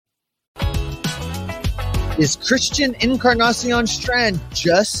Is Christian Encarnacion Strand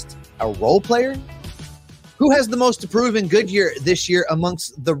just a role player? Who has the most to prove in Goodyear this year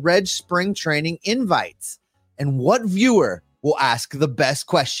amongst the Red spring training invites? And what viewer will ask the best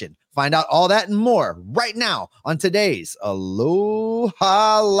question? Find out all that and more right now on today's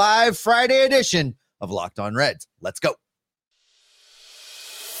Aloha Live Friday edition of Locked On Reds. Let's go.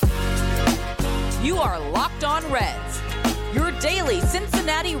 You are Locked On Reds, your daily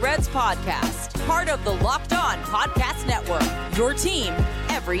Cincinnati Reds podcast, part of the Locked On Podcast Network, your team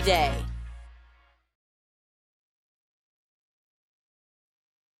every day.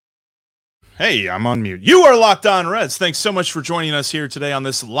 Hey, I'm on mute. You are Locked On Reds. Thanks so much for joining us here today on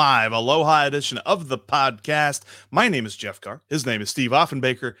this live Aloha edition of the podcast. My name is Jeff Carr. His name is Steve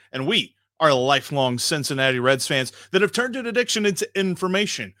Offenbaker, and we are lifelong Cincinnati Reds fans that have turned an addiction into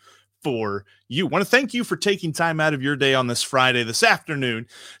information for you. Want to thank you for taking time out of your day on this Friday, this afternoon,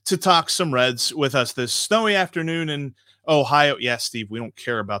 to talk some Reds with us this snowy afternoon in Ohio. Yeah, Steve, we don't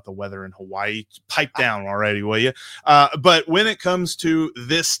care about the weather in Hawaii. Pipe down already, will you? But when it comes to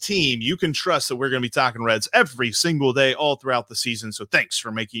this team, you can trust that we're going to be talking Reds every single day, all throughout the season. So thanks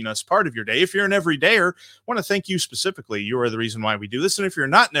for making us part of your day. If you're an everydayer, I want to thank you specifically. You are the reason why we do this. And if you're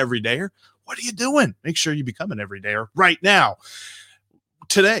not an everydayer, what are you doing? Make sure you become an everydayer right now.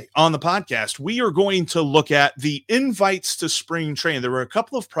 Today on the podcast, we are going to look at the invites to spring training. There were a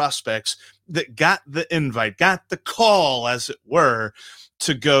couple of prospects that got the invite, got the call, as it were,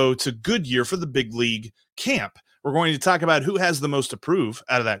 to go to Goodyear for the big league camp. We're going to talk about who has the most to prove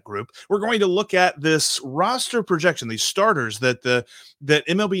out of that group. We're going to look at this roster projection, these starters that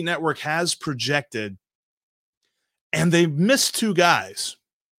MLB Network has projected, and they missed two guys.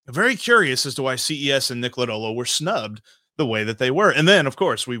 I'm very curious as to why CES and Nick Lodolo were snubbed the way that they were. And then, of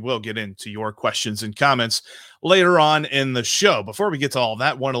course, we will get into your questions and comments later on in the show. Before we get to all of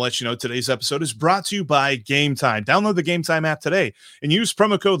that, I want to let you know today's episode is brought to you by Game Time. Download the Game Time app today and use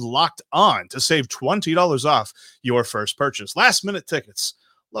promo code Locked On to save $20 off your first purchase. Last minute tickets,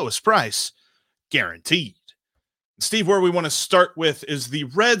 lowest price guaranteed. Steve, where we want to start with is the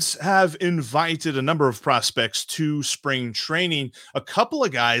Reds have invited a number of prospects to spring training, a couple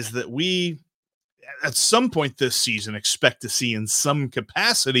of guys that we at some point this season expect to see in some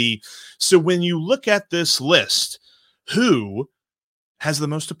capacity. So when you look at this list, who has the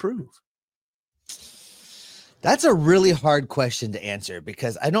most to prove? That's a really hard question to answer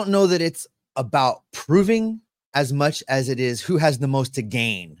because I don't know that it's about proving as much as it is who has the most to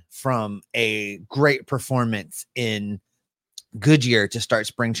gain from a great performance in Goodyear to start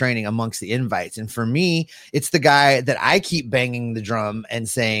spring training amongst the invites. And for me, it's the guy that I keep banging the drum and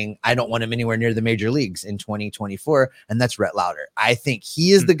saying I don't want him anywhere near the major leagues in 2024, and that's Rhett Lauder. I think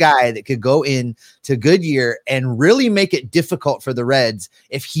he is the guy that could go in to Goodyear and really make it difficult for the Reds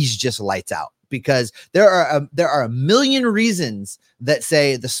if he's just lights out. Because there are a million reasons that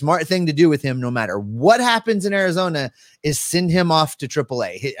say the smart thing to do with him, no matter what happens in Arizona, is send him off to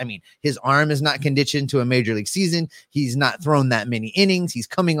AAA. I mean, his arm is not conditioned to a major league season. He's not thrown that many innings. He's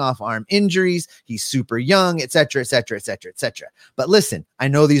coming off arm injuries. He's super young, et cetera, et cetera, et cetera, et cetera. But listen, I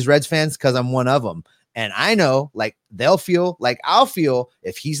know these Reds fans because I'm one of them. And I know, like, they'll feel like I'll feel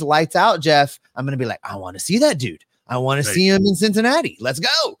if he's lights out, Jeff, I'm going to be like, I want to see that dude. I want to see him in Cincinnati. Let's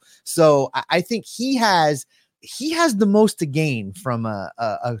go. So I think he has the most to gain from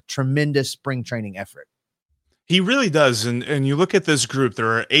a tremendous spring training effort. He really does. And you look at this group,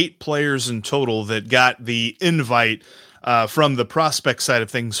 there are 8 players in total that got the invite from the prospect side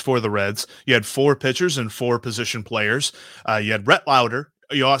of things for the Reds. You had 4 pitchers and 4 position players. You had Rhett Lauder.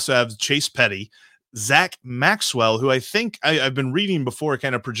 You also have Chase Petty, Zach Maxwell, who I think I've been reading before,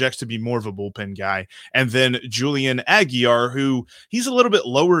 kind of projects to be more of a bullpen guy. And then Julian Aguiar, who he's a little bit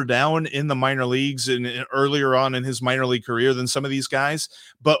lower down in the minor leagues and earlier on in his minor league career than some of these guys.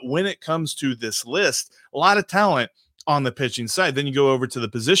 But when it comes to this list, a lot of talent on the pitching side. Then you go over to the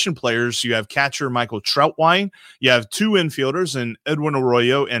position players. You have catcher Michael Troutwine. You have 2 infielders in Edwin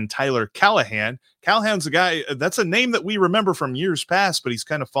Arroyo and Tyler Callahan. Callahan's a guy, that's a name that we remember from years past, but he's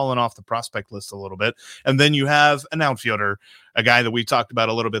kind of fallen off the prospect list a little bit. And then you have an outfielder, a guy that we talked about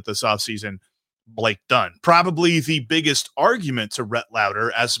a little bit this offseason, Blake Dunn. Probably the biggest argument to Rhett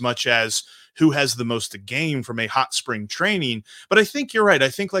Lauder as much as who has the most to gain from a hot spring training. But I think you're right. I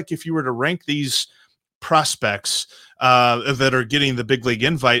think like if you were to rank these prospects that are getting the big league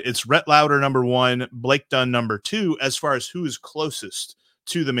invite, it's Rhett Lauder number 1, Blake Dunn number 2, as far as who is closest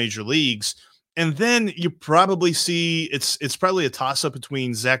to the major leagues. And then you probably see it's probably a toss-up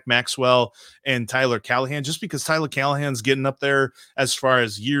between Zach Maxwell and Tyler Callahan, just because Tyler Callahan's getting up there as far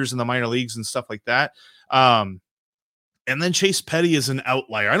as years in the minor leagues and stuff like that. And then Chase Petty is an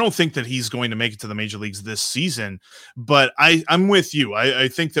outlier. I don't think that he's going to make it to the major leagues this season, but I'm with you. I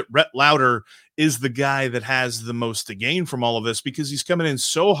think that Rhett Lauder is the guy that has the most to gain from all of this because he's coming in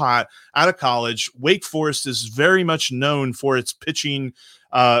so hot out of college. Wake Forest is very much known for its pitching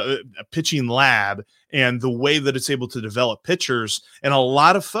lab and the way that it's able to develop pitchers. And a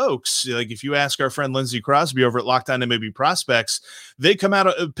lot of folks, like if you ask our friend Lindsey Crosby over at Locked On MLB Prospects,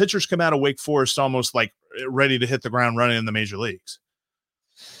 pitchers come out of Wake Forest almost like ready to hit the ground running in the major leagues.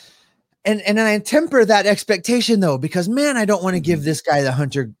 And I temper that expectation though, because man, I don't want to give this guy the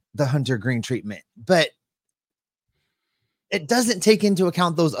Hunter Green treatment, but it doesn't take into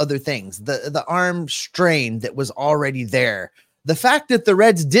account those other things. The arm strain that was already there. The fact that the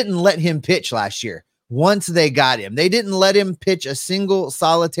Reds didn't let him pitch last year. Once they got him, they didn't let him pitch a single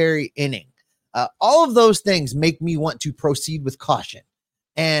solitary inning. All of those things make me want to proceed with caution.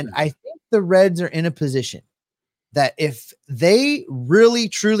 And I think the Reds are in a position that if they really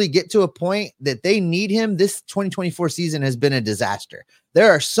truly get to a point that they need him, this 2024 season has been a disaster.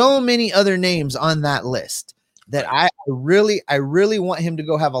 There are so many other names on that list that I really want him to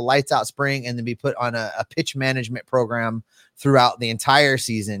go have a lights out spring and then be put on a pitch management program throughout the entire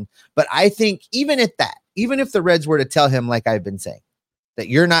season. But I think even if the Reds were to tell him, like I've been saying, that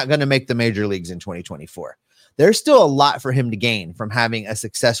you're not going to make the major leagues in 2024, there's still a lot for him to gain from having a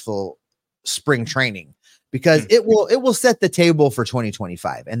successful spring training, because it will set the table for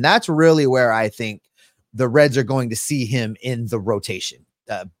 2025. And that's really where I think the Reds are going to see him in the rotation.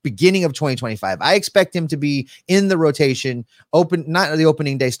 Beginning of 2025. I expect him to be in the rotation, not the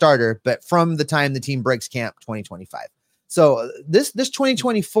opening day starter, but from the time the team breaks camp 2025. So this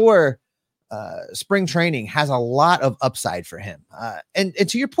 2024 spring training has a lot of upside for him. And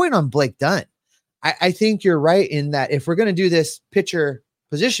to your point on Blake Dunn, I think you're right in that if we're going to do this pitcher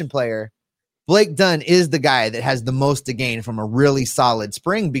position player, Blake Dunn is the guy that has the most to gain from a really solid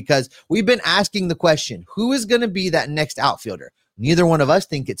spring, because we've been asking the question, who is going to be that next outfielder? Neither one of us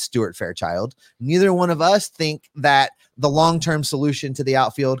think it's Stuart Fairchild. Neither one of us think that the long-term solution to the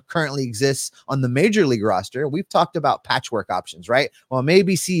outfield currently exists on the major league roster. We've talked about patchwork options, right? Well,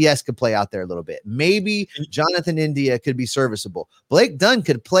 maybe CES could play out there a little bit. Maybe Jonathan India could be serviceable. Blake Dunn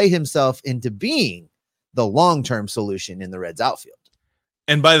could play himself into being the long-term solution in the Reds outfield.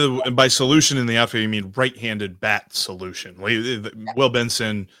 And by solution in the outfield, you mean right-handed bat solution. Will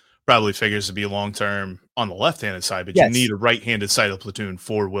Benson probably figures to be long-term on the left-handed side, but yes, you need a right-handed side of the platoon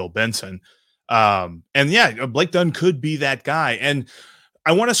for Will Benson. And yeah, Blake Dunn could be that guy. And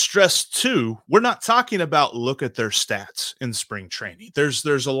I want to stress too, we're not talking about look at their stats in spring training. There's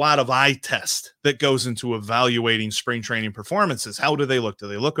a lot of eye test that goes into evaluating spring training performances. How do they look? Do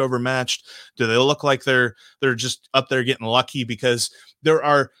they look overmatched? Do they look like they're just up there getting lucky? Because there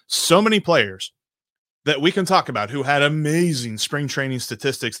are so many players that we can talk about who had amazing spring training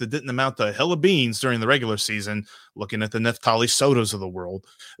statistics that didn't amount to a hill of beans during the regular season, looking at the Neftali Sotos of the world,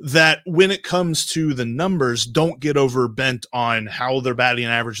 that when it comes to the numbers, don't get overbent on how their batting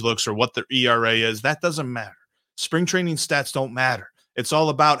average looks or what their ERA is. That doesn't matter. Spring training stats don't matter. It's all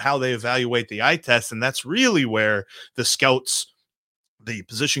about how they evaluate the eye test, and that's really where the scouts, the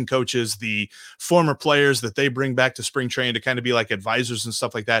position coaches, the former players that they bring back to spring training to kind of be like advisors and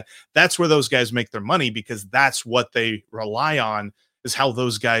stuff like that. That's where those guys make their money, because that's what they rely on, is how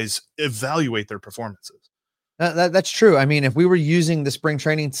those guys evaluate their performances. That's true. I mean, if we were using the spring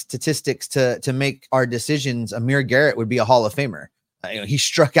training statistics to make our decisions, Amir Garrett would be a Hall of Famer. He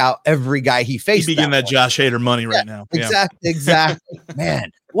struck out every guy he faced. He'd be getting that Josh Hader money right now. Exactly.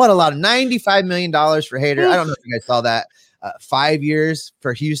 Man, what a lot of $95 million for Hader. I don't know if you guys saw that. 5 years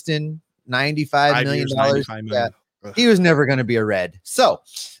for Houston, $95 million. Yeah. He was never going to be a Red. So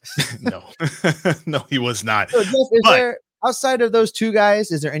no, he was not. So Jeff, there, outside of those two guys,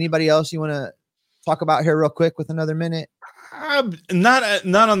 is there anybody else you want to talk about here real quick with another minute?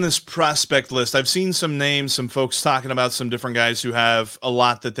 Not on this prospect list. I've seen some names, some folks talking about some different guys who have a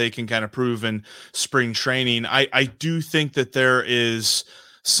lot that they can kind of prove in spring training. I do think that there is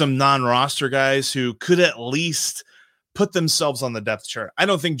some non-roster guys who could at least put themselves on the depth chart. I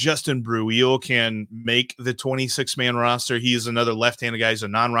don't think Justin Bruihl can make the 26-man roster. He is another left-handed guy. He's a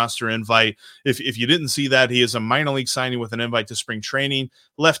non-roster invite. If you didn't see that, he is a minor league signing with an invite to spring training,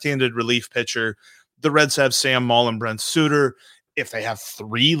 left-handed relief pitcher. The Reds have Sam Moll and Brent Suter. If they have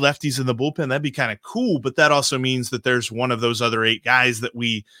three lefties in the bullpen, that'd be kind of cool, but that also means that there's one of those other 8 guys that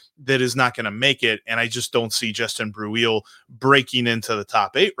is not going to make it, and I just don't see Justin Bruihl breaking into the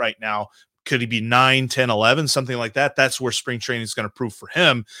top 8 right now. Could he be 9, 10, 11, something like that? That's where spring training is going to prove for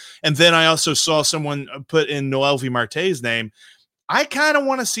him. And then I also saw someone put in Noelvi Marte's name. I kind of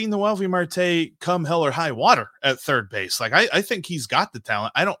want to see Noelvi Marte come hell or high water at third base. Like, I think he's got the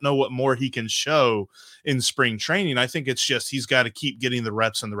talent. I don't know what more he can show in spring training. I think it's just he's got to keep getting the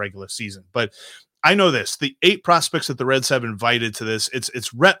reps in the regular season. But I know this, the 8 prospects that the Reds have invited to this,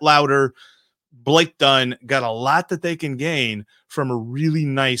 it's Rhett Lauder, Blake Dunn, got a lot that they can gain from a really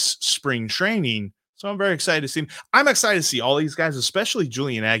nice spring training. So I'm very excited to see him. I'm excited to see all these guys, especially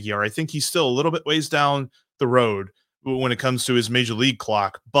Julian Aguilar. I think he's still a little bit ways down the road when it comes to his major league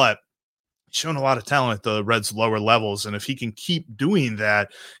clock, but he's shown a lot of talent at the Reds' lower levels. And if he can keep doing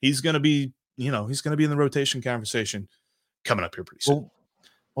that, he's going to be, he's going to be in the rotation conversation coming up here pretty soon.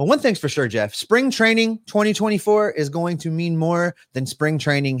 Well, one thing's for sure, Jeff, spring training 2024 is going to mean more than spring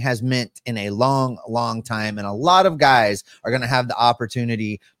training has meant in a long, long time. And a lot of guys are going to have the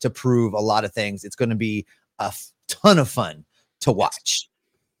opportunity to prove a lot of things. It's going to be a ton of fun to watch.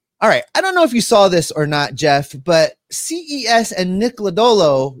 All right. I don't know if you saw this or not, Jeff, but CES and Nick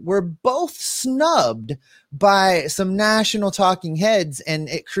Lodolo were both snubbed by some national talking heads, and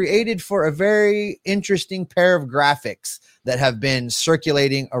it created for a very interesting pair of graphics that have been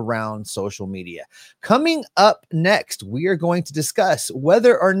circulating around social media. Coming up next, we are going to discuss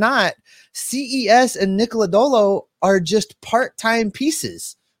whether or not CES and Nick Lodolo are just part-time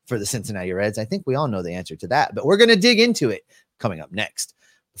pieces for the Cincinnati Reds. I think we all know the answer to that, but we're going to dig into it coming up next.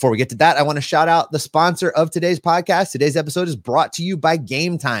 Before we get to that, I want to shout out the sponsor of today's podcast. Today's episode is brought to you by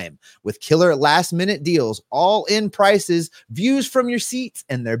Game Time. With killer last-minute deals, all-in prices, views from your seats,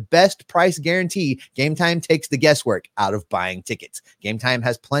 and their best price guarantee, Game Time takes the guesswork out of buying tickets. Game Time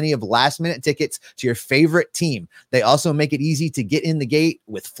has plenty of last-minute tickets to your favorite team. They also make it easy to get in the gate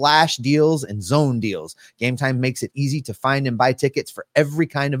with flash deals and zone deals. Game Time makes it easy to find and buy tickets for every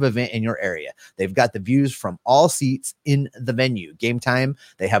kind of event in your area. They've got the views from all seats in the venue. Game Time,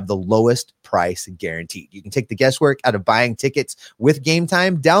 they have the lowest price guaranteed. You can take the guesswork out of buying tickets with Game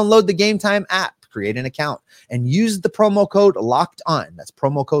Time. Download the Game Time app, create an account, and use the promo code Locked On. That's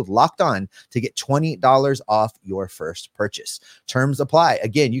promo code Locked On to get $20 off your first purchase. Terms apply.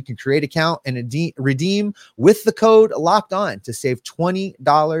 Again, you can create an account and redeem with the code Locked On to save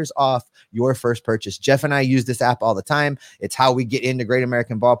 $20 off your first purchase. Jeff and I use this app all the time. It's how we get into Great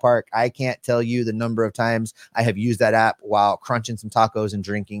American Ballpark. I can't tell you the number of times I have used that app while crunching some tacos and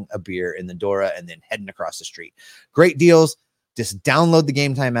drinking a beer in the Dora and then heading across the street. Great deals. Just download the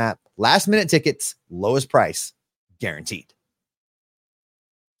Game Time app. Last minute tickets, lowest price, guaranteed.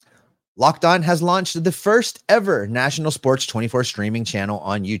 Locked On has launched the first ever national sports 24 streaming channel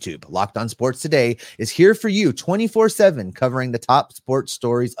on YouTube. Locked On Sports Today is here for you 24/7, covering the top sports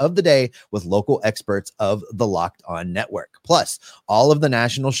stories of the day with local experts of the Locked On network. Plus, all of the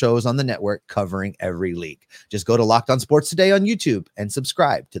national shows on the network covering every league. Just go to Locked On Sports Today on YouTube and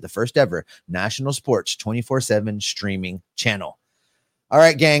subscribe to the first ever national sports 24/7 streaming channel. All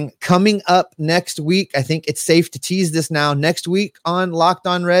right, gang, coming up next week, I think it's safe to tease this now. Next week on Locked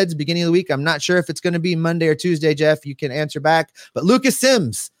On Reds, beginning of the week, I'm not sure if it's going to be Monday or Tuesday, Jeff. You can answer back. But Lucas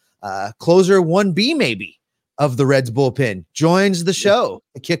Sims, closer 1B maybe of the Reds bullpen, joins the show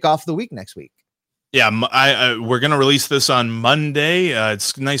to kick off the week next week. Yeah, we're going to release this on Monday.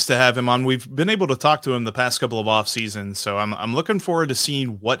 It's nice to have him on. We've been able to talk to him the past couple of off seasons, so I'm looking forward to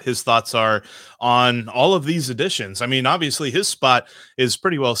seeing what his thoughts are on all of these additions. I mean, obviously his spot is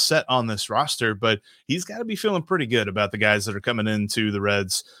pretty well set on this roster, but he's got to be feeling pretty good about the guys that are coming into the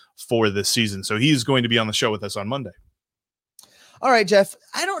Reds for this season. So he's going to be on the show with us on Monday. All right, Jeff,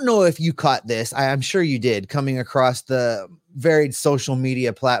 I don't know if you caught this. I'm sure you did, coming across the varied social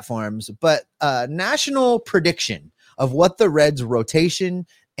media platforms, but national prediction of what the Reds rotation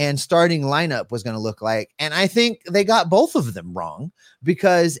and starting lineup was going to look like. And I think they got both of them wrong,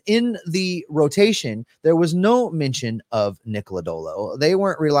 because in the rotation, there was no mention of Nick Lodolo. They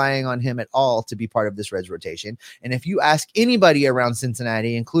weren't relying on him at all to be part of this Reds rotation. And if you ask anybody around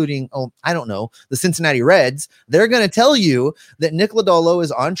Cincinnati, including, the Cincinnati Reds, they're going to tell you that Nick Lodolo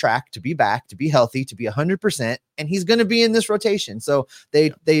is on track to be back, to be healthy, to be 100%, and he's going to be in this rotation. So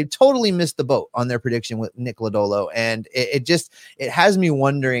they totally missed the boat on their prediction with Nick Lodolo. And it has me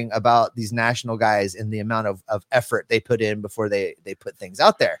wondering about these national guys and the amount of effort they put in before they put things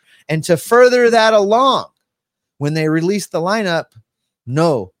out there. And to further that along, when they released the lineup,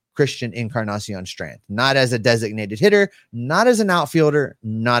 no Christian Encarnacion Strand, not as a designated hitter, not as an outfielder,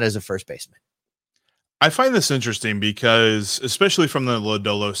 not as a first baseman. I find this interesting because, especially from the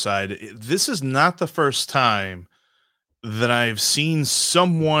Lodolo side, this is not the first time that I've seen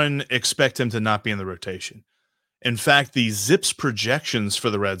someone expect him to not be in the rotation. In fact, the Zips projections for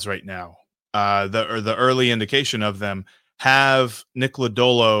the Reds right now, the early indication of them, have Nick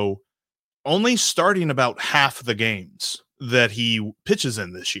Lodolo only starting about half the games that he pitches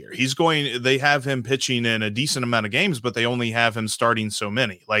in this year. They have him pitching in a decent amount of games, but they only have him starting so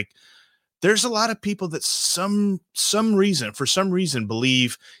many. Like, there's a lot of people that for some reason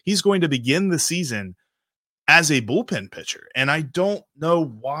believe he's going to begin the season as a bullpen pitcher. And I don't know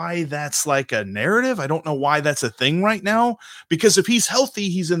why that's like a narrative. I don't know why that's a thing right now, because if he's healthy,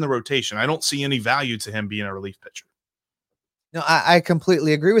 he's in the rotation. I don't see any value to him being a relief pitcher. No, I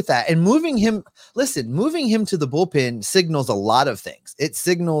completely agree with that. And moving him to the bullpen signals a lot of things. It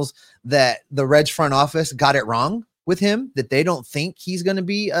signals that the Reds front office got it wrong with him, that they don't think he's going to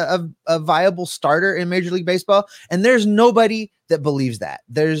be a viable starter in Major League Baseball. And there's nobody that believes that.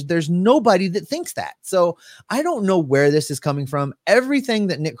 There's nobody that thinks that. So I don't know where this is coming from. Everything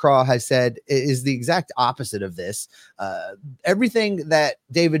that Nick Krall has said is the exact opposite of this. Everything that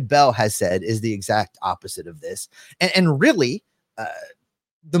David Bell has said is the exact opposite of this. And really,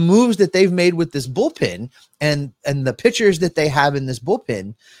 the moves that they've made with this bullpen and the pitchers that they have in this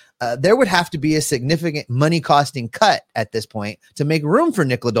bullpen, there would have to be a significant money costing cut at this point to make room for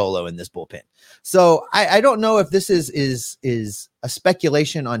Nick Lodolo in this bullpen. So I don't know if this is a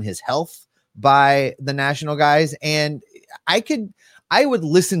speculation on his health by the national guys. And I would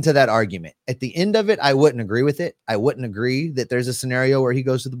listen to that argument. At the end of it, I wouldn't agree with it. I wouldn't agree that there's a scenario where he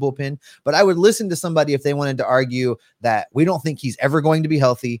goes to the bullpen, but I would listen to somebody if they wanted to argue that we don't think he's ever going to be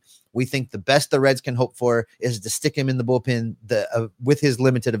healthy. We think the best the Reds can hope for is to stick him in the bullpen with his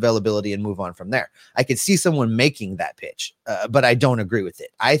limited availability and move on from there. I could see someone making that pitch, but I don't agree with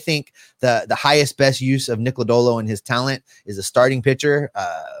it. I think the highest best use of Nick Lodolo and his talent is a starting pitcher,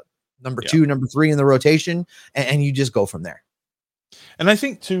 number 2, number 3 in the rotation, and you just go from there. And I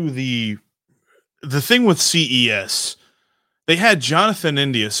think too, the thing with CES, they had Jonathan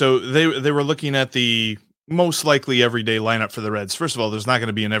India. So they were looking at the most likely everyday lineup for the Reds. First of all, there's not going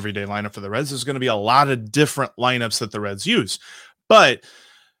to be an everyday lineup for the Reds. There's going to be a lot of different lineups that the Reds use, but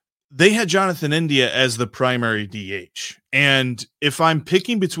they had Jonathan India as the primary DH. And if I'm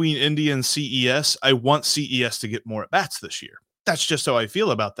picking between India and CES, I want CES to get more at bats this year. That's just how I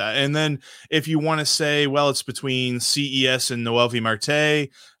feel about that. And then if you want to say, well, it's between CES and Noelvi Marte,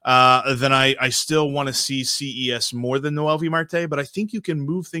 then I still want to see CES more than Noelvi Marte, but I think you can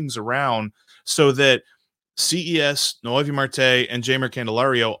move things around so that CES, Noelvi Marte, and Jeimer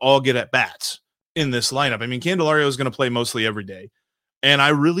Candelario all get at bats in this lineup. I mean, Candelario is going to play mostly every day, and I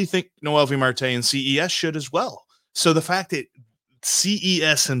really think Noelvi Marte and CES should as well. So the fact that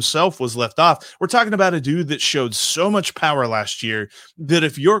CES himself was left off, we're talking about a dude that showed so much power last year that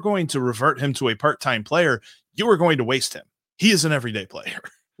if you're going to revert him to a part-time player, you are going to waste him. He is an everyday player.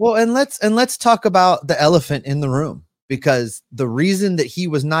 Well, and let's talk about the elephant in the room, because the reason that he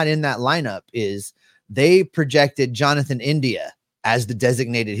was not in that lineup is they projected Jonathan India as the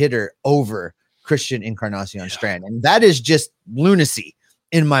designated hitter over Christian Encarnacion Strand. And that is just lunacy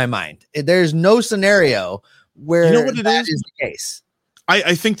in my mind. There's no scenario where that is the case.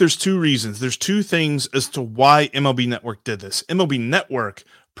 I think there's two reasons. There's two things as to why MLB Network did this. MLB Network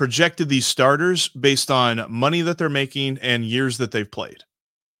projected these starters based on money that they're making and years that they've played.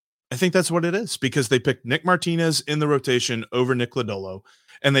 I think that's what it is, because they picked Nick Martinez in the rotation over Nick Lodolo,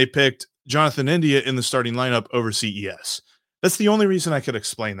 and they picked Jonathan India in the starting lineup over CES. That's the only reason I could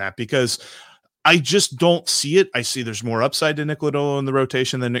explain that, because I just don't see it. I see there's more upside to Nick Lodolo in the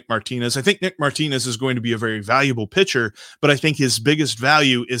rotation than Nick Martinez. I think Nick Martinez is going to be a very valuable pitcher, but I think his biggest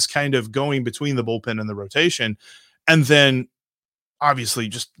value is kind of going between the bullpen and the rotation. And then obviously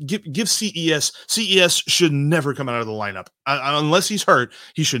just give CES. CES should never come out of the lineup. Unless he's hurt,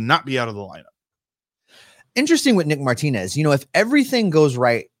 he should not be out of the lineup. Interesting with Nick Martinez. You know, if everything goes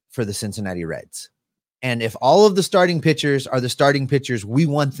right for the Cincinnati Reds, and if all of the starting pitchers are the starting pitchers we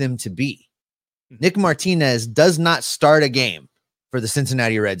want them to be, Nick Martinez does not start a game for the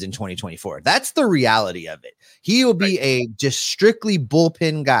Cincinnati Reds in 2024. That's the reality of it. He will be a just strictly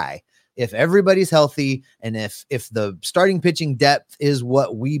bullpen guy if everybody's healthy, and if the starting pitching depth is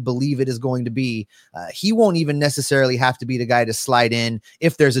what we believe it is going to be. He won't even necessarily have to be the guy to slide in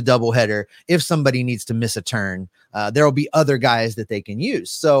if there's a doubleheader. If somebody needs to miss a turn, there will be other guys that they can use.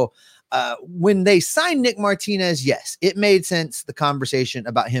 So when they signed Nick Martinez, yes, it made sense, the conversation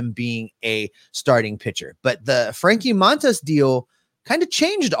about him being a starting pitcher. But the Frankie Montas deal kind of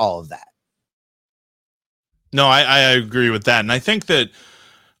changed all of that. No, I agree with that. And I think that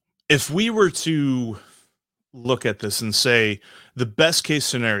if we were to look at this and say the best case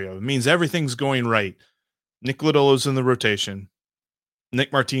scenario, it means everything's going right. Nick Lodolo's in the rotation.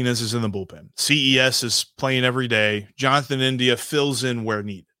 Nick Martinez is in the bullpen. CES is playing every day. Jonathan India fills in where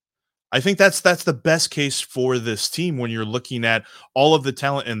needed. I think that's the best case for this team when you're looking at all of the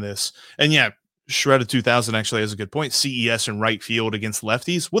talent in this. And yeah, Shredded 2000 actually has a good point. CES in right field against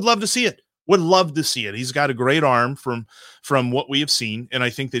lefties. Would love to see it. Would love to see it. He's got a great arm from what we have seen, and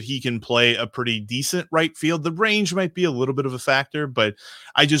I think that he can play a pretty decent right field. The range might be a little bit of a factor, but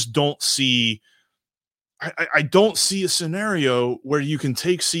I just don't see I don't see a scenario where you can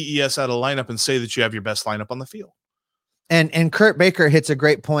take CES out of lineup and say that you have your best lineup on the field. And Kurt Baker hits a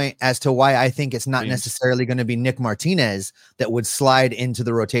great point as to why I think it's not necessarily going to be Nick Martinez that would slide into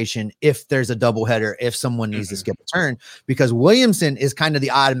the rotation if there's a doubleheader, if someone needs to skip a turn, because Williamson is kind of the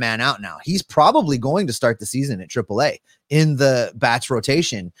odd man out now. He's probably going to start the season at AAA in the bats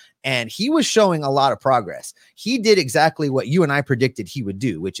rotation, and he was showing a lot of progress. He did exactly what you and I predicted he would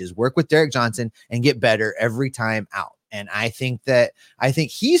do, which is work with Derek Johnson and get better every time out. And I think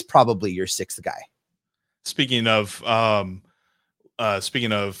he's probably your sixth guy. Speaking of Williamson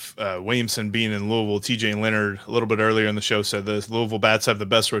being in Louisville, TJ Leonard a little bit earlier in the show said this: Louisville bats have the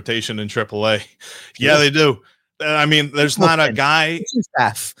best rotation in AAA. Yeah, they do. I mean, there's not a guy.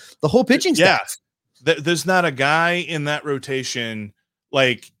 Staff, the whole pitching staff. There's not a guy in that rotation.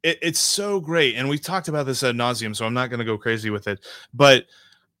 Like it's so great, and we've talked about this ad nauseum, so I'm not going to go crazy with it. But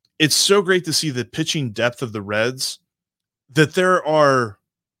it's so great to see the pitching depth of the Reds, that there are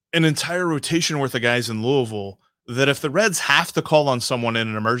an entire rotation worth of guys in Louisville that if the Reds have to call on someone in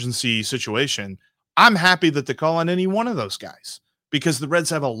an emergency situation, I'm happy that they call on any one of those guys, because the Reds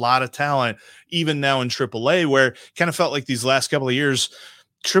have a lot of talent, even now in AAA, where kind of felt like these last couple of years,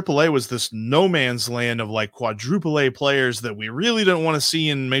 AAA was this no man's land of like quadruple A players that we really didn't want to see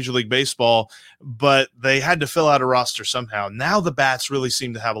in Major League Baseball, but they had to fill out a roster somehow. Now the bats really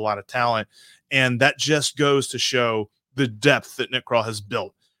seem to have a lot of talent, and that just goes to show the depth that Nick Krall has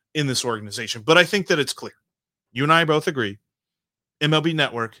built in this organization. But I think that it's clear. You and I both agree. MLB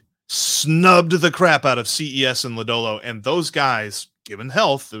Network snubbed the crap out of CES and Lodolo, and those guys, given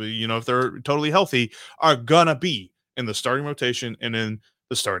health, if they're totally healthy, are gonna be in the starting rotation and in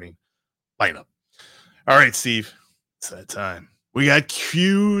the starting lineup. All right, Steve, it's that time. We got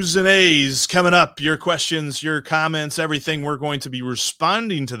Q's and A's coming up. Your questions, your comments, everything. We're going to be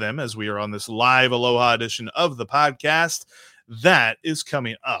responding to them as we are on this live Aloha edition of the podcast. That is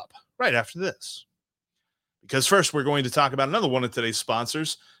coming up right after this. Because first, we're going to talk about another one of today's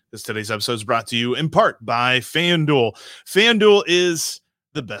sponsors. Today's episode is brought to you in part by FanDuel. FanDuel is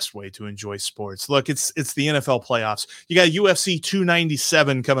the best way to enjoy sports. Look, it's the NFL playoffs. You got UFC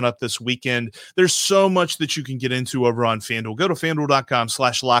 297 coming up this weekend. There's so much that you can get into over on FanDuel. Go to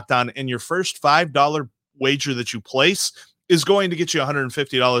FanDuel.com/lockedon, and your first $5 wager that you place is going to get you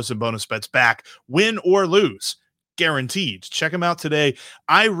 $150 in bonus bets back, win or lose. Guaranteed. Check them out today.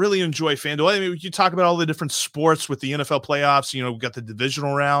 I really enjoy FanDuel. I mean, you talk about all the different sports with the NFL playoffs. We've got the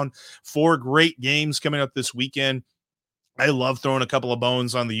divisional round, 4 great games coming up this weekend. I love throwing a couple of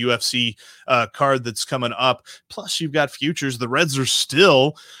bones on the UFC card that's coming up. Plus, you've got futures. The Reds are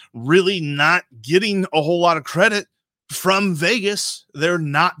still really not getting a whole lot of credit from Vegas. They're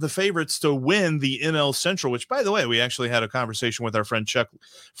not the favorites to win the NL Central, which, by the way, we actually had a conversation with our friend Chuck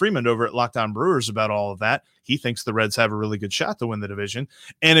Freeman over at Locked On Brewers about all of that. He thinks the Reds have a really good shot to win the division.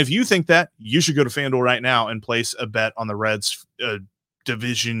 And if you think that, you should go to FanDuel right now and place a bet on the Reds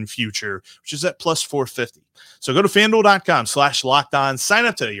division future, which is at plus 450. So go to FanDuel.com/lockedon, sign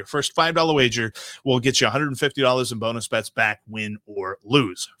up today. Your first $5 wager will get you $150 in bonus bets back, win or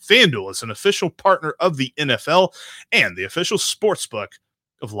lose. FanDuel is an official partner of the NFL and the official sportsbook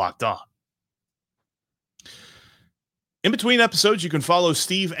of Locked On. In between episodes, you can follow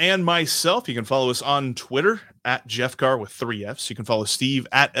Steve and myself. You can follow us on Twitter at Jeff Carr with 3 Fs. You can follow Steve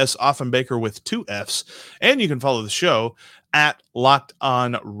at S. Offenbaker with 2 Fs. And you can follow the show at Locked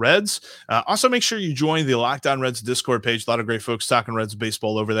On Reds. Also, make sure you join the Locked On Reds Discord page. A lot of great folks talking Reds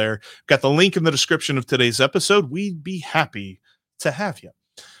baseball over there. Got the link in the description of today's episode. We'd be happy to have you.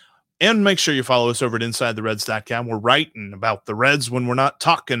 And make sure you follow us over at InsideTheReds.com. We're writing about the Reds when we're not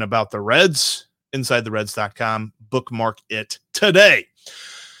talking about the Reds. InsideTheReds.com. Bookmark it today.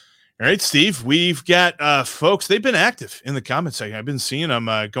 All right, Steve, we've got folks. They've been active in the comment section. I've been seeing them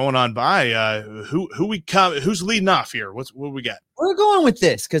going on by. Who's leading off here? What we got? We're going with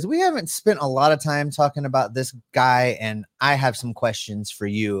this because we haven't spent a lot of time talking about this guy, and I have some questions for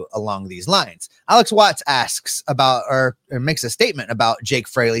you along these lines. Alex Watts asks about or makes a statement about Jake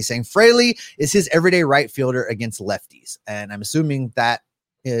Fraley, saying Fraley is his everyday right fielder against lefties, and I'm assuming that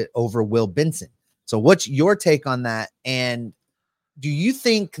over Will Benson. So, what's your take on that? And do you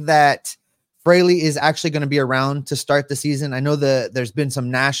think that Fraley is actually going to be around to start the season? I know there's been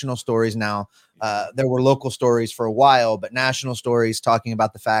some national stories now. There were local stories for a while, but national stories talking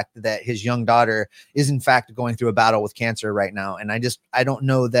about the fact that his young daughter is in fact going through a battle with cancer right now. And I don't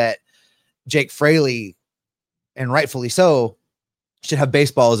know that Jake Fraley, and rightfully so, should have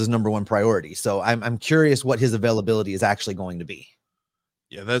baseball as his number one priority. So I'm curious what his availability is actually going to be.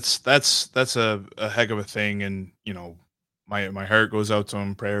 Yeah, that's a heck of a thing. And, my heart goes out to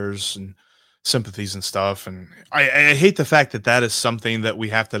him, prayers and sympathies and stuff. And I hate the fact that is something that we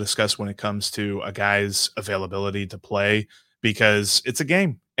have to discuss when it comes to a guy's availability to play, because it's a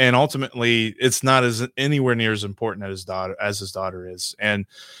game. And ultimately it's not anywhere near as important as his daughter is. And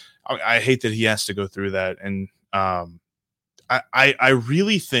I hate that he has to go through that. And, I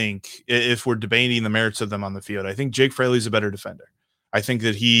really think, if we're debating the merits of them on the field, I think Jake Fraley's a better defender. I think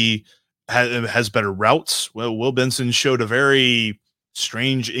that he has better routes. Well, Will Benson showed a very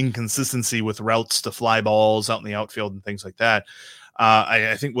strange inconsistency with routes to fly balls out in the outfield and things like that.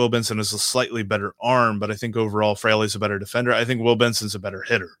 I think Will Benson has a slightly better arm, but I think overall Fraley's a better defender. I think Will Benson's a better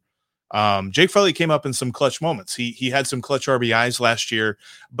hitter. Jake Fraley came up in some clutch moments. He had some clutch RBIs last year,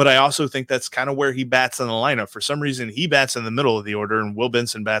 but I also think that's kind of where he bats in the lineup. For some reason, he bats in the middle of the order and Will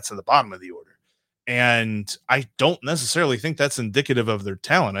Benson bats in the bottom of the order. And I don't necessarily think that's indicative of their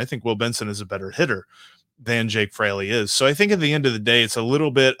talent. I think Will Benson is a better hitter than Jake Fraley is. So I think at the end of the day, it's a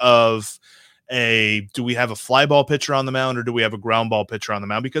little bit of do we have a fly ball pitcher on the mound, or do we have a ground ball pitcher on the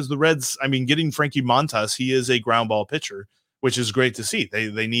mound? Because the Reds, getting Frankie Montas, he is a ground ball pitcher, which is great to see.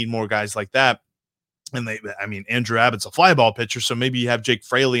 They need more guys like that. And Andrew Abbott's a fly ball pitcher, so maybe you have Jake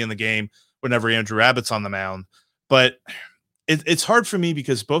Fraley in the game whenever Andrew Abbott's on the mound. But it's hard for me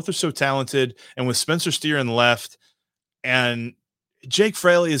because both are so talented, and with Spencer Steer in left, and Jake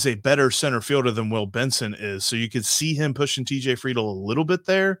Fraley is a better center fielder than Will Benson is. So you could see him pushing TJ Friedl a little bit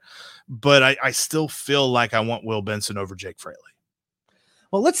there, but I still feel like I want Will Benson over Jake Fraley.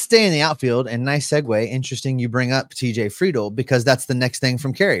 Well, let's stay in the outfield, and nice segue. Interesting you bring up TJ Friedl, because that's the next thing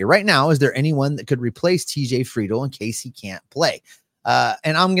from Kerry. Right now, is there anyone that could replace TJ Friedl in case he can't play?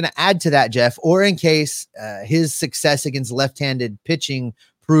 And I'm going to add to that, Jeff, or in case his success against left-handed pitching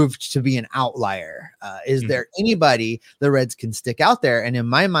proved to be an outlier. Is there anybody the Reds can stick out there? And in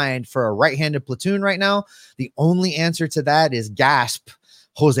my mind, for a right-handed platoon right now, the only answer to that is gasp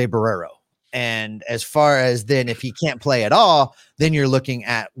Jose Barrero. And as far as then, if he can't play at all, then you're looking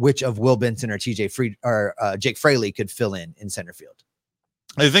at which of Will Benson or Jake Fraley could fill in center field.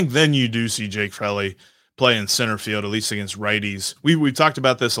 I think then you do see Jake Fraley play in center field, at least against righties. We've talked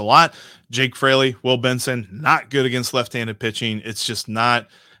about this a lot. Jake Fraley, Will Benson, not good against left-handed pitching. It's just not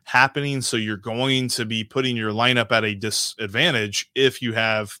happening. So you're going to be putting your lineup at a disadvantage if you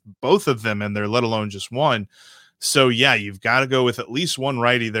have both of them in there, let alone just one. So yeah, you've got to go with at least one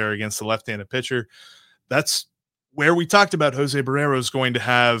righty there against the left-handed pitcher. That's where we talked about Jose Barrero is going to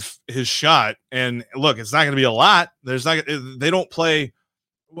have his shot. And look, it's not going to be a lot. They don't play.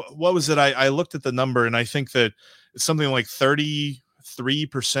 What was it? I looked at the number, and I think that it's something like 33%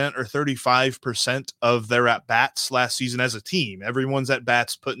 or 35% of their at-bats last season as a team. Everyone's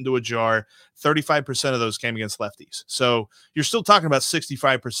at-bats put into a jar. 35% of those came against lefties. So you're still talking about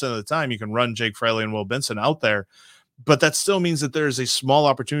 65% of the time you can run Jake Fraley and Will Benson out there. But that still means that there is a small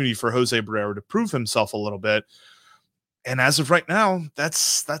opportunity for Jose Barrero to prove himself a little bit. And as of right now,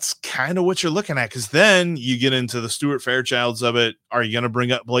 that's kind of what you're looking at, because then you get into the Stuart Fairchilds of it. Are you going to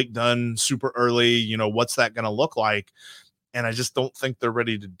bring up Blake Dunn super early? What's that going to look like? And I just don't think they're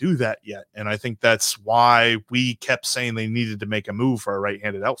ready to do that yet. And I think that's why we kept saying they needed to make a move for a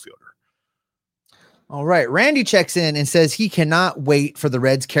right-handed outfielder. All right. Randy checks in and says he cannot wait for the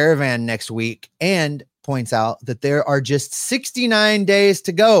Reds caravan next week, and points out that there are just 69 days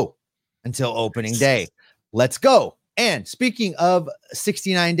to go until opening day. Let's go. And speaking of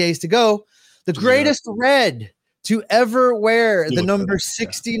 69 days to go, the greatest Red to ever wear the number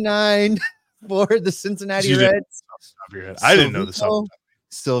 69 for the Cincinnati Reds. I didn't know this.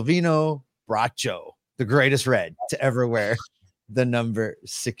 Silvino Bracho, the greatest Red to ever wear the number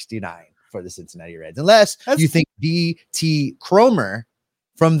 69 for the Cincinnati Reds. Unless you think D.T. Cromer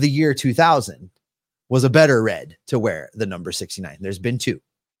from the year 2000 was a better Red to wear the number 69. There's been two.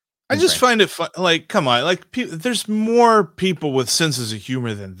 I just find it fun. Like, come on, there's more people with senses of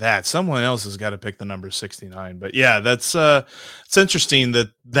humor than that. Someone else has got to pick the number 69. But yeah, that's it's interesting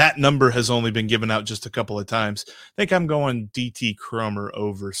that number has only been given out just a couple of times. I think I'm going DT Cromer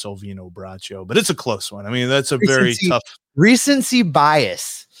over Silvino Bracho, but it's a close one. That's a very tough recency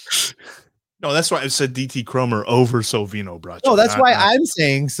bias. No, that's why I said DT Cromer over Silvino Bracho. No, that's why I'm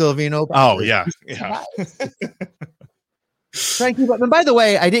saying Silvino Bracho. Oh yeah. Thank you. But by the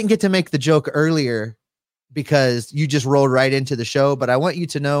way, I didn't get to make the joke earlier because you just rolled right into the show, but I want you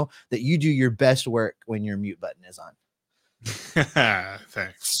to know that you do your best work when your mute button is on.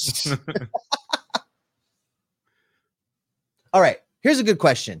 Thanks. All right. here's a good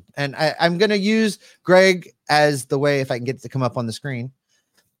question. And I'm going to use Greg as the way, if I can get it to come up on the screen.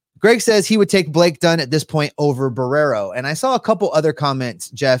 Greg says he would take Blake Dunn at this point over Barrero. And I saw a couple other comments,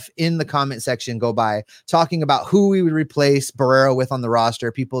 Jeff, in the comment section go by talking about who we would replace Barrero with on the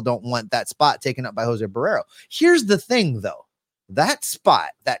roster. People don't want that spot taken up by Jose Barrero. Here's the thing, though. That spot,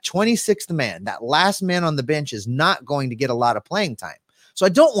 that 26th man, that last man on the bench is not going to get a lot of playing time. So I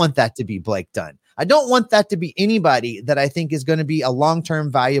don't want that to be Blake Dunn. I don't want that to be anybody that I think is going to be a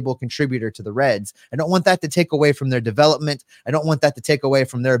long-term valuable contributor to the Reds. I don't want that to take away from their development. I don't want that to take away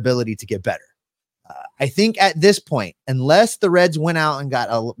from their ability to get better. I think at this point, unless the Reds went out and got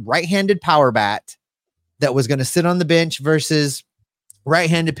a right-handed power bat that was going to sit on the bench versus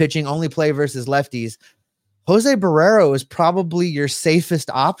right-handed pitching, only play versus lefties, Jose Barrero is probably your safest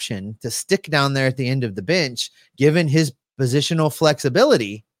option to stick down there at the end of the bench, given his positional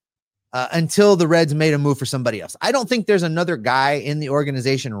flexibility. Until the Reds made a move for somebody else. I don't think there's another guy in the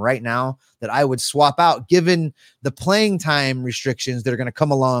organization right now that I would swap out given the playing time restrictions that are going to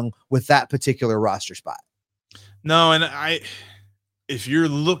come along with that particular roster spot. No, and if you're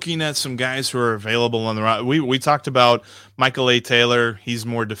looking at some guys who are available on the roster, we talked about Michael A. Taylor. He's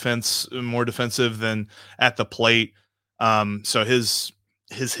more defensive than at the plate. So his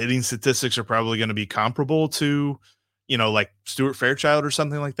hitting statistics are probably going to be comparable to, like Stuart Fairchild or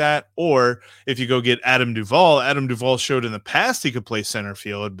something like that. Or if you go get Adam Duvall showed in the past he could play center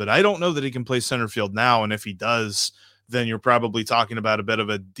field, but I don't know that he can play center field now. And if he does, then you're probably talking about a bit of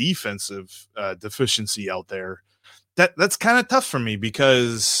a defensive deficiency out there. That's kind of tough for me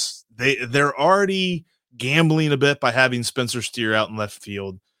because they're already gambling a bit by having Spencer Steer out in left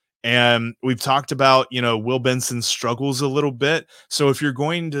field. And we've talked about, Will Benson struggles a little bit. So if you're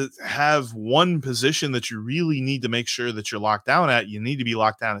going to have one position that you really need to make sure that you're locked down at, you need to be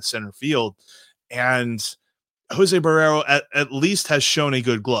locked down at center field. And Jose Barrero at least has shown a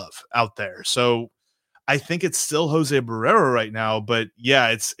good glove out there. So I think it's still Jose Barrero right now, but yeah,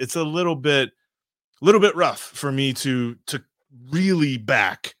 it's a little bit rough for me to really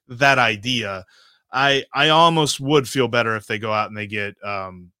back that idea. I almost would feel better if they go out and they get,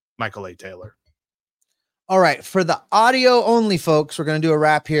 Michael A. Taylor. All right. For the audio only folks, we're going to do a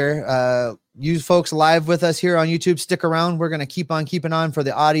wrap here. You folks live with us here on YouTube, stick around. We're going to keep on keeping on for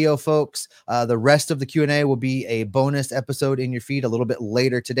the audio folks. The rest of the Q&A will be a bonus episode in your feed a little bit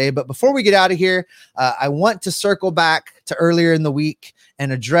later today. But before we get out of here, I want to circle back to earlier in the week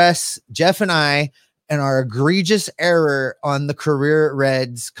and address Jeff and I and our egregious error on the career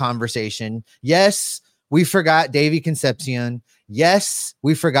Reds conversation. Yes, we forgot Davey Concepcion. Yes,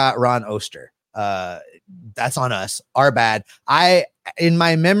 we forgot Ron Oster. That's on us. Our bad. In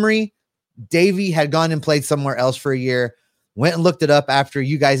my memory, Davey had gone and played somewhere else for a year. Went and looked it up after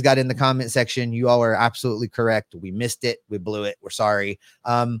you guys got in the comment section. You all are absolutely correct. We missed it. We blew it. We're sorry.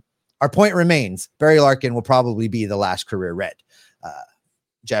 Our point remains. Barry Larkin will probably be the last career Red.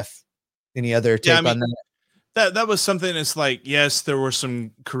 Jeff, any other take on that? That was something. It's like, yes, there were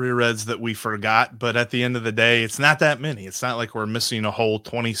some career Reds that we forgot, but at the end of the day, it's not that many. It's not like we're missing a whole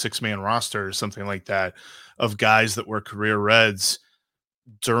 26-man roster or something like that of guys that were career Reds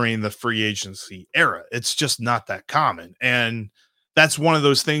during the free agency era. It's just not that common. And that's one of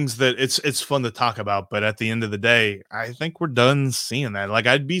those things that it's fun to talk about. But at the end of the day, I think we're done seeing that. Like,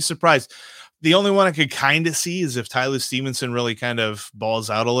 I'd be surprised. The only one I could kind of see is if Tyler Stevenson really kind of balls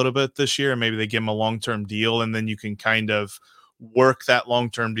out a little bit this year, and maybe they give him a long-term deal, and then you can kind of work that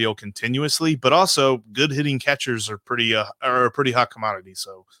long-term deal continuously. But also, good hitting catchers are a pretty hot commodity.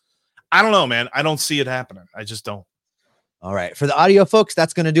 So I don't know, man. I don't see it happening. I just don't. All right. For the audio folks,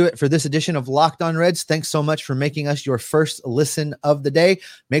 that's going to do it for this edition of Locked On Reds. Thanks so much for making us your first listen of the day.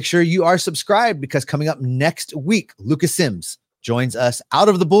 Make sure you are subscribed because coming up next week, Lucas Sims joins us out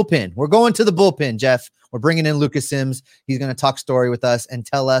of the bullpen. We're going to the bullpen, Jeff. We're bringing in Lucas Sims. He's going to talk story with us and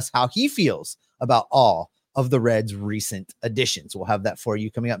tell us how he feels about all of the Reds' recent additions. We'll have that for you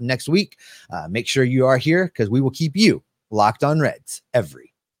coming up next week. Make sure you are here because we will keep you locked on Reds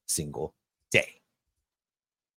every single day.